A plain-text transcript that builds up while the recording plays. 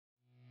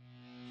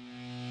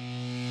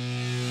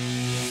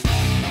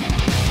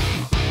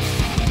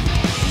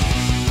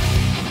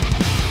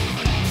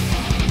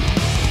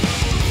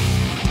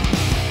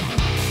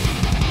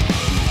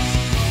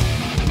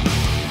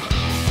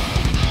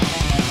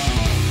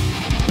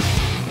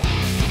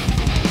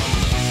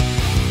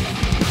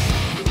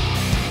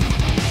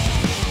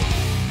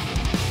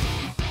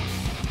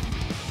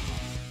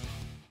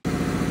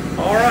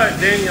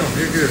Daniel.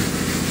 Here's your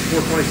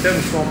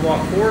 427 small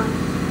block Ford.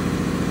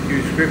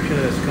 Your description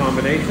of this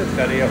combination. It's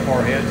got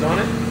AFR heads on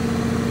it.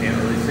 Can't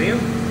really see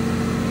them.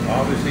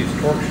 Obviously it's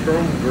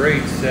TorqStorm,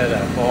 great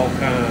setup, all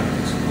kind of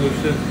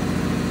exclusive,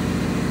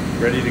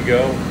 ready to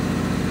go.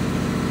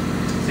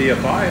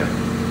 CFI,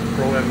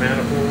 Pro-M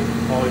manifold,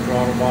 Holley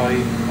throttle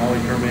body, Holley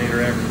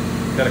Terminator X.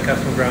 Got a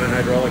custom ground and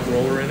hydraulic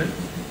roller in it.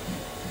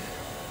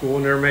 Go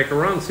in there and make a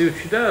run, see what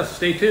she does.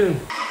 Stay tuned.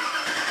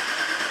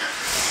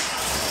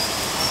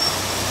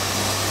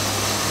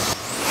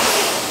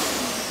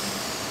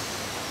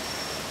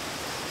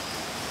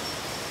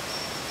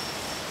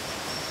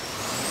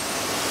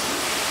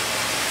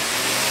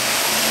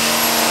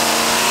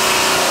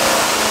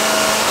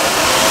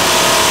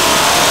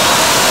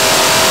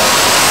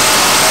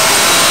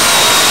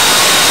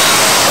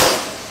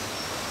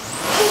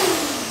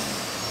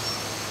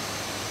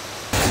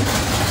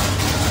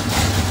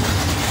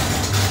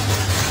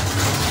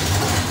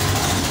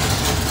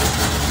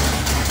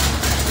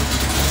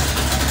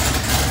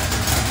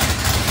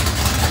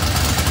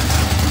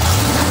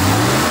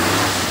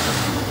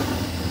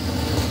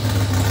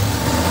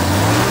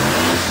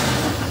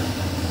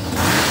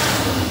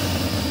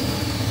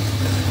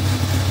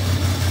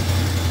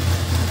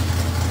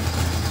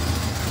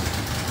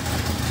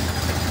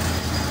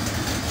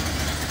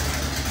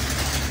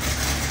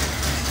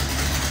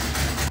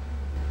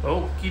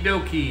 Okie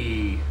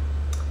dokie.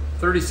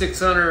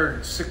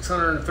 3,600,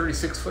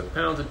 636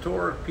 foot-pounds of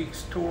torque.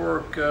 Peaks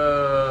torque,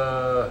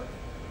 looks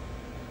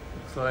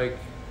like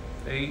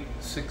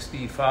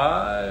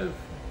 865.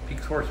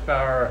 Peaks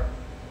horsepower,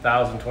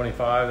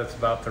 1,025. That's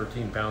about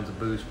 13 pounds of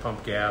boost.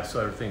 Pump gas,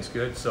 so everything's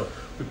good. So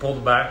we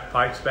pulled the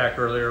pipes back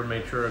earlier,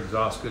 made sure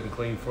exhaust's good and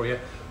clean for you.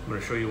 I'm going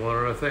to show you one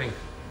other thing.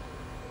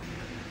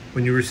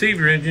 When you receive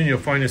your engine, you'll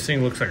find this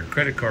thing looks like a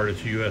credit card.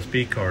 It's a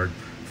USB card.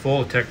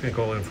 Full of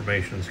technical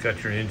information. It's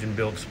got your engine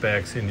build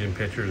specs, engine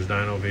pictures,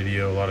 dyno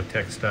video, a lot of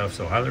tech stuff.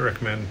 So highly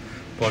recommend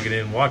plug it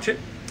in, watch it.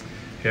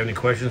 If you have any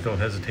questions, don't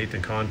hesitate to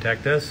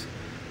contact us.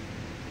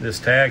 This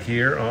tag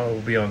here will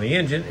be on the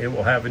engine. It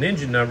will have an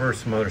engine number,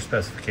 some other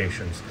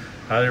specifications.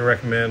 Highly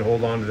recommend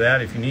hold on to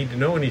that. If you need to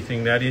know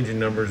anything, that engine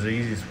number is the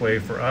easiest way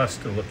for us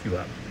to look you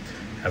up.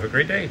 Have a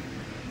great day.